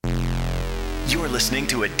You're listening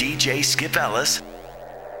to a DJ Skip Ellis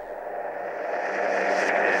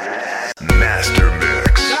Master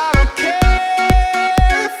Mix. I don't care.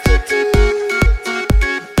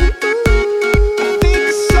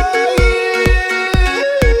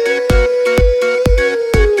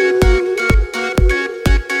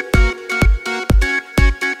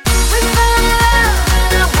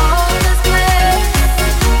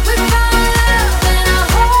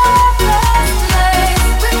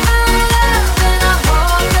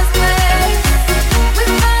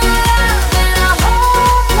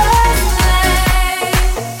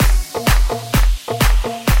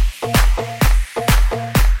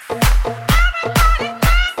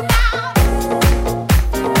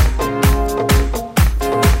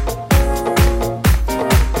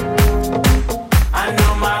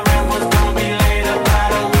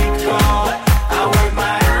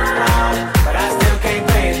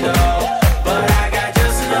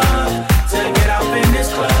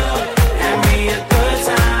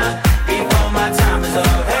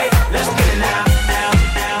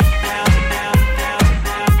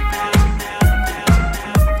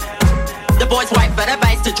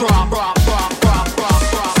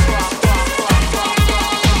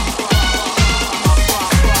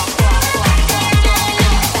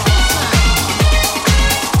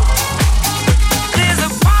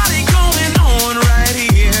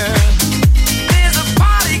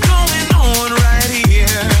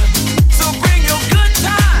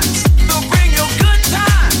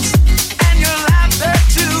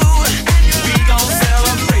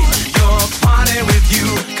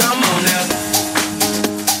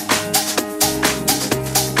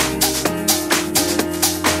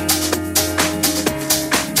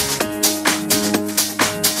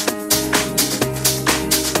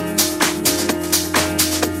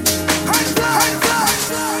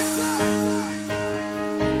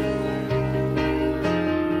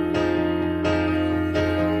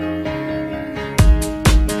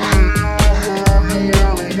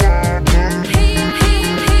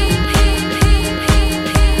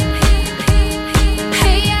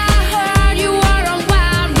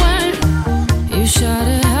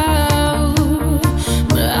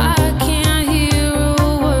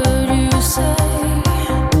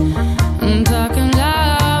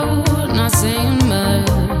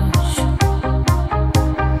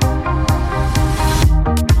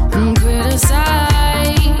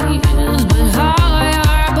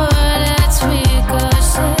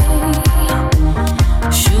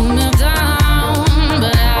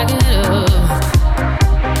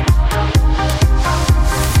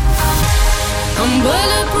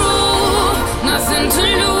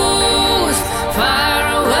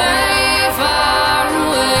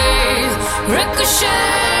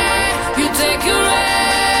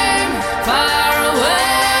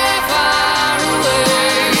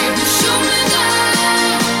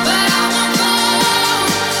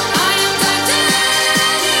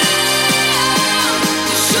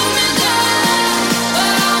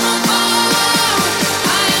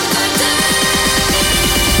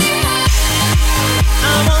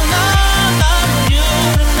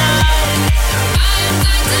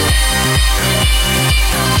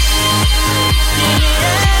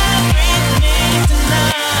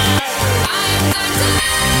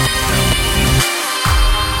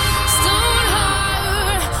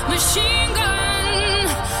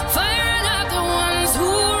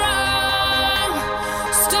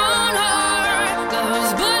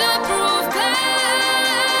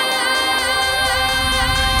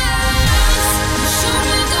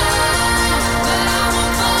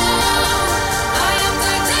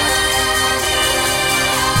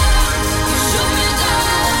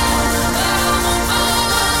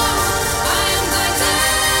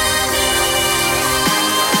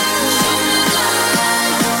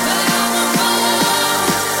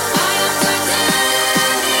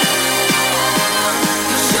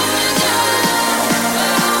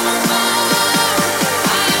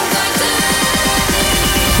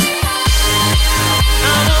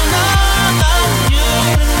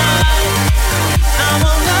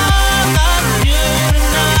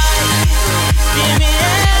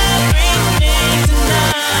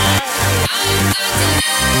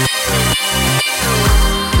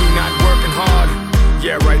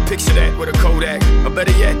 Picture that with a Kodak, or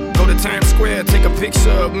better yet, go to Times Square, take a picture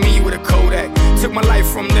of me with a Kodak. Took my life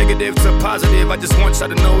from negative to positive, I just want y'all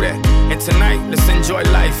to know that. And tonight, let's enjoy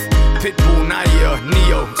life. Pitbull, Nadia,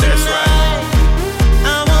 Neo, that's right.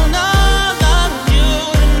 I want all of you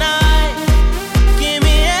tonight. Give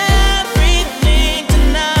me everything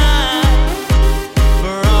tonight.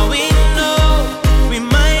 For all we know, we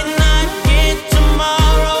might not get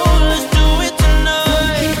tomorrow. Let's do it tonight.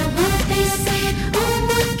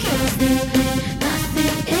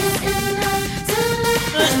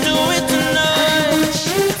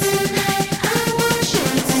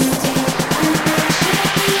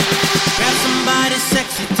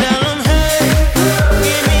 sexy, tell them, hey,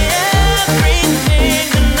 give me everything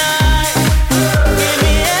tonight. Give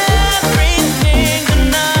me everything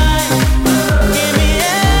tonight. Give me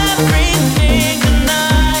everything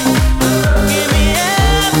tonight. Give me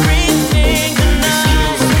everything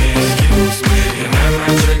tonight. Excuse me, and I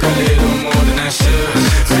might drink a little more than I should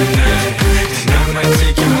tonight. And I might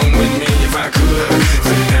take you home with me if I could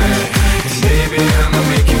tonight. And baby, I'ma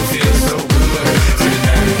make you feel so good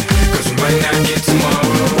tonight. 'Cause we might not get tomorrow.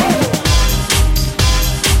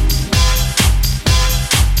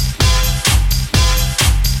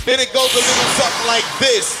 Then it goes a little something like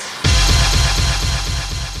this.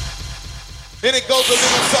 Then it goes a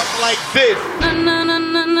little something like this.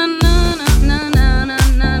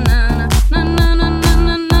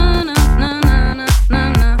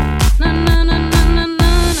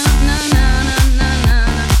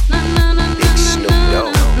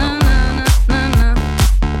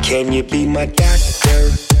 Can you be my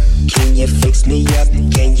doctor? Can you fix me up?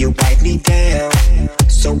 Can you wipe me down?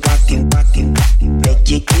 So I can make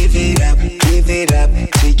you give it up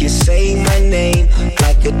till you say my name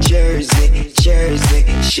like a jersey.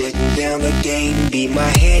 Shutting down the game, be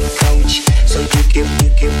my head coach, so you can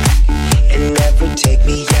and never take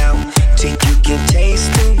me out till you can taste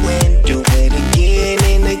the wind. Do it again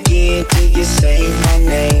and again till you say my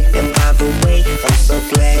name. And by the way, I'm so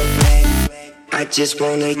glad. I just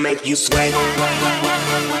wanna make you sweat.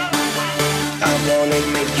 I wanna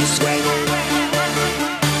make you sweat.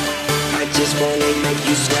 I just wanna make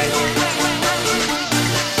you sweat.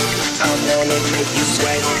 I wanna make you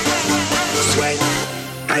sweat.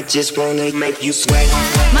 I just wanna make you sweat.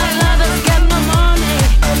 My lover's got no money.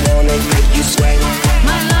 I wanna make you sweat.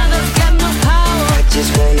 My lover's got no power. I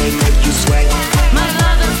just wanna make you sweat. My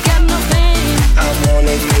lover's got no fame. I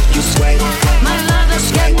wanna make you sweat. My lover's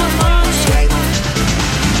got no money. Sweat.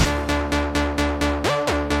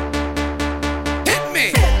 Hit me.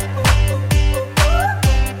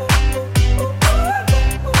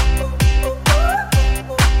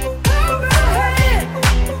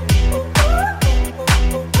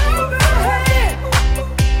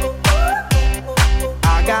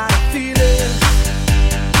 I got a feeling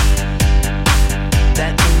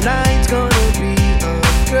that tonight's gonna be a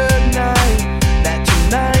good night. That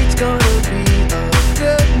tonight's gonna be a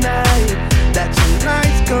good night. That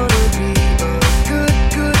tonight's gonna be a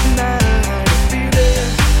good night. Feeling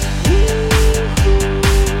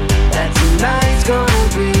that tonight's gonna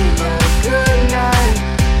be a good night.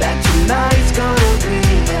 That tonight's gonna be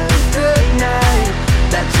a good night.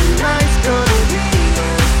 That tonight's gonna be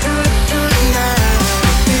a good night.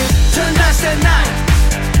 Tonight's the night.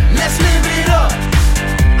 Let's live it up.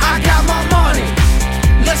 I got my money.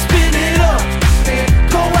 Let's spin it up.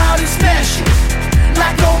 Go out and smash it.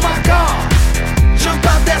 Like, oh my God. Jump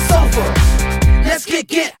out that sofa. Let's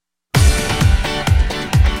kick it.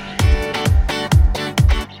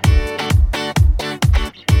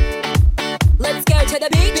 Let's go to the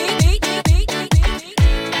beach.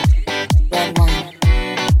 Red wine.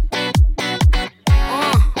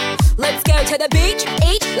 Let's go to the beach.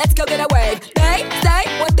 Eat. Let's go get away. They say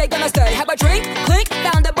what they gonna say. Have a drink, clink,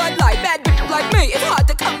 found a Bud Light. Bad bitch like me, it's hard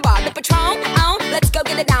to come by. The Patron, let's go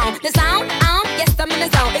get it down. The sound, yes I'm in the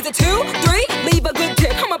zone. Is it 2, 3? Leave a good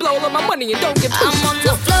tip. I'ma blow all of my money and don't get pushed. I'm on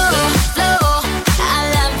the floor. I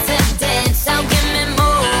love to dance, so give me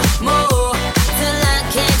more, till I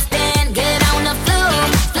can't stand. Get on the floor,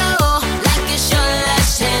 like it's your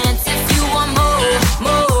last chance. If you want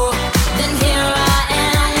more, then here I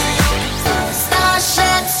am.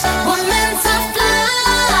 Starships were meant to fly.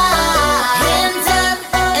 Hands up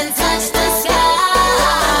and touch the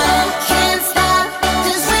sky. Can't stop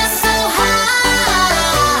 'cause we're so high.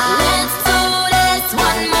 Let's do this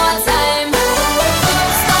one more time.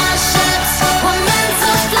 Starships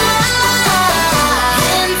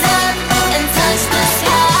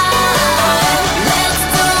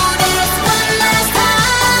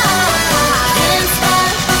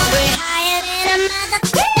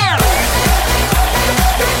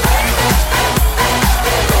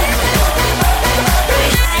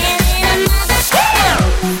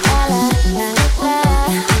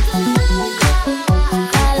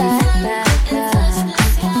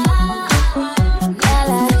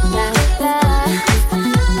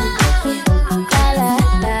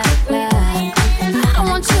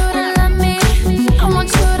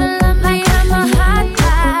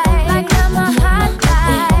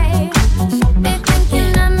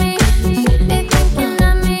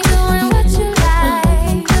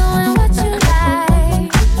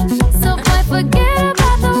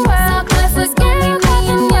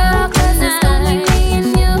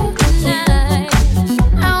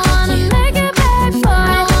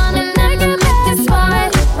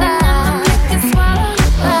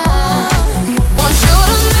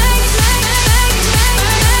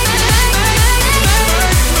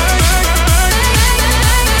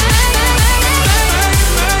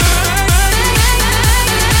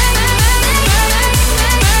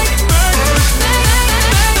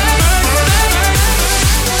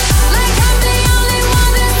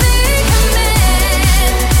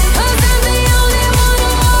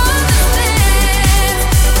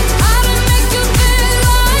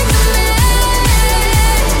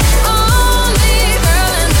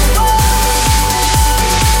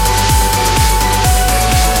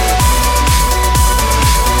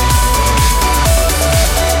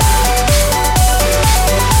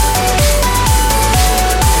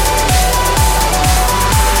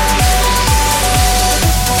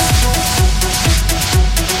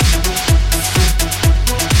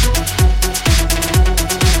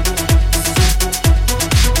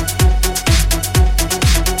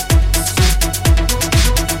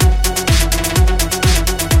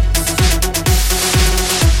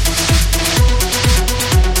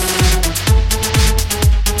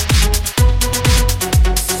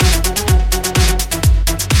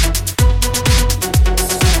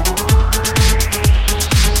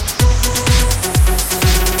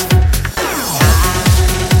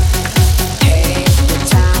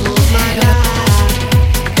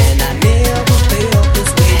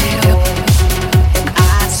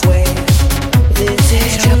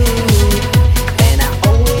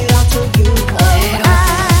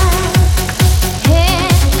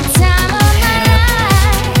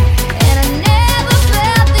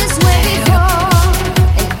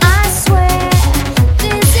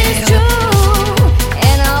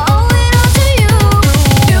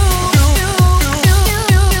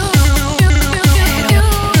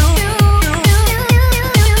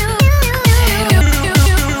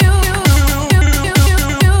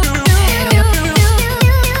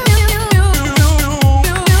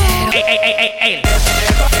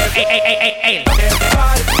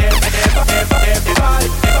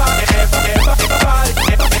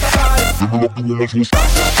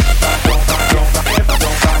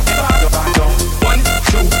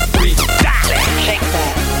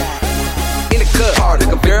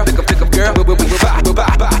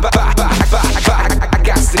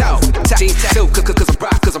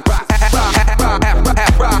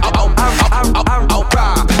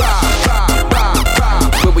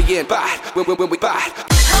When we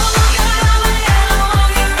buy.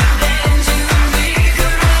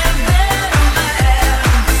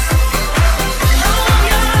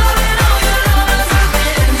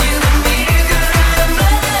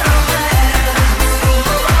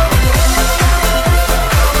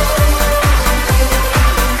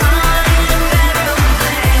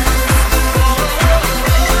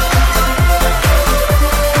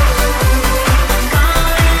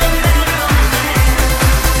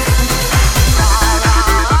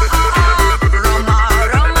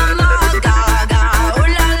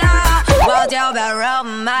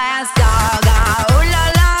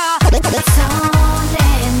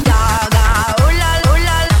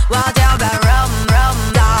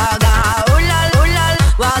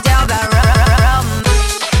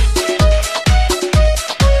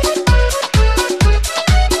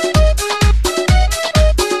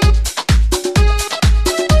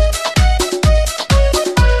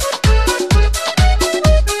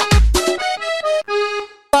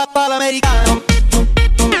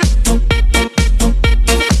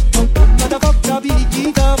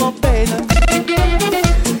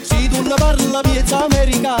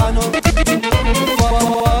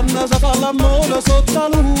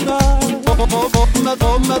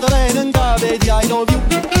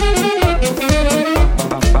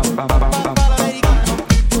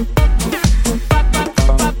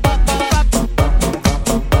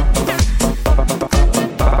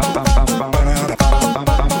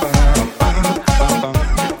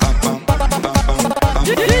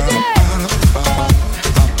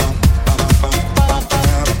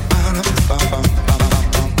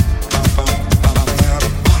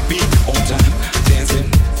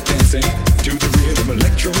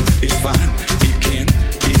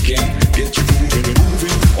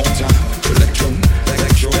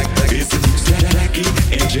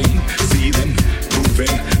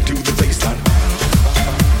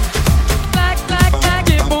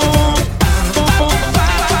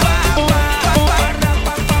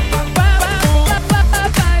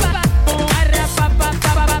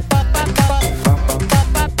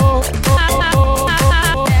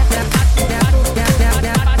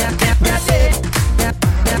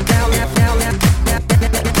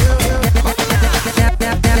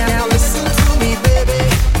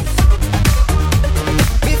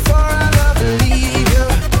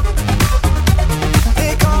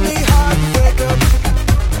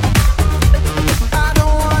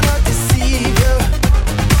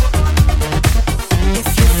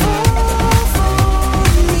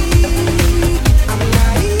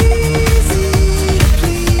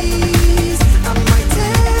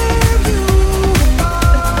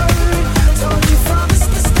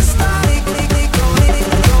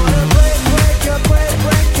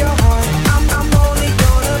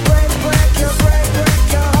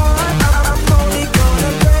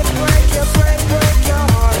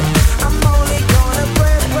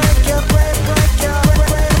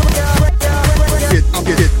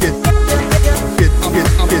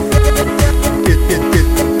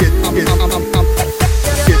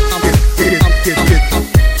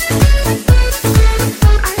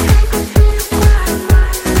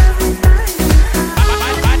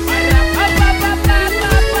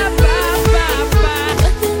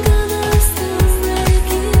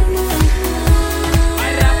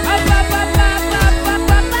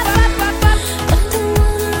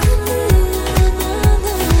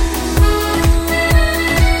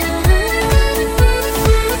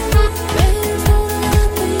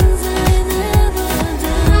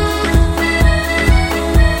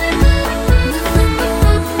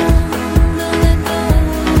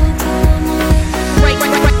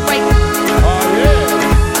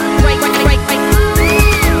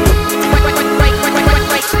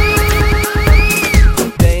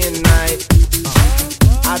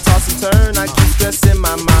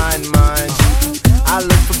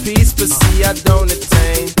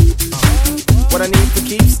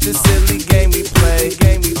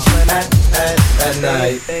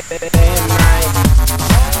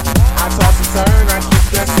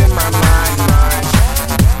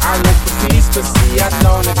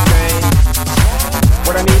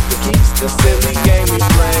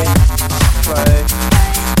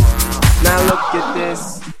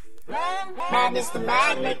 Madness the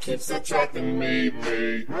magnet. keeps attracting me.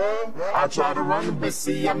 I try to run, but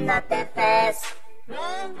see I'm not that fast.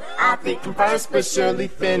 I think I'm first, but surely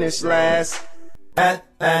finish last. At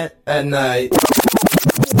night.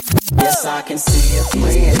 Yes, I can see it.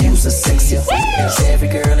 Man, you's a sexy. Every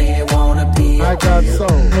girl here wanna be. I got soul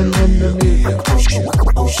in the music.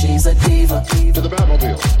 Oh, she's a diva. To the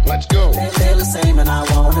Batmobile, let's go. They're the same and I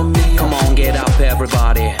wanna meet. Come on, get up,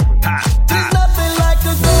 everybody. There's nothing like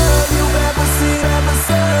a girl you've ever seen, ever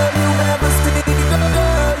served, you've ever seen.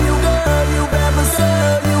 Girl, you've ever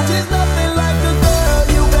served. There's nothing like a girl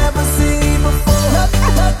you've ever seen before.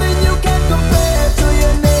 Nothing you can compare to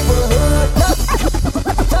your neighborhood.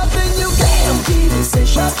 Nothing you can. Nothing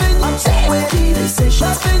you can.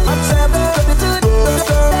 Nothing I'm traveling to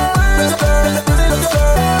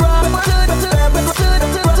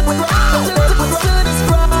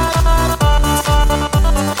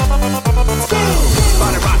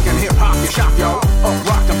Body rockin', hip hop, you shock, yo. Up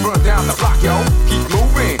rock and burn down the block, yo. Keep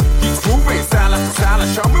moving, style after style,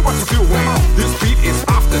 show me what you're doing. This beat is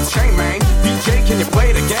off the chain, man. DJ, can you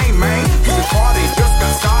play the game, man? Cause the party just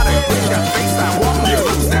got started. Push that baseline, walk you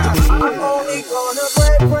loose now. I'm only gonna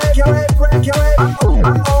break your head. I'm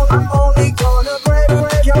only gonna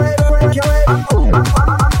break your head. I'm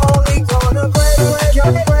only gonna break your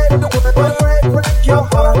head. Break your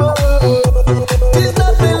heart. There's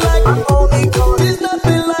nothing like there's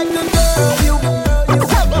nothing like the girl you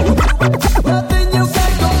nothing you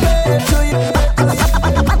can compare to you.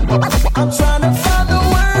 I'm trying to find the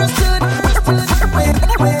words to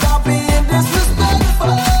without being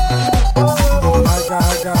disrespectful.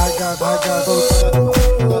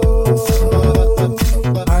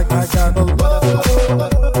 I got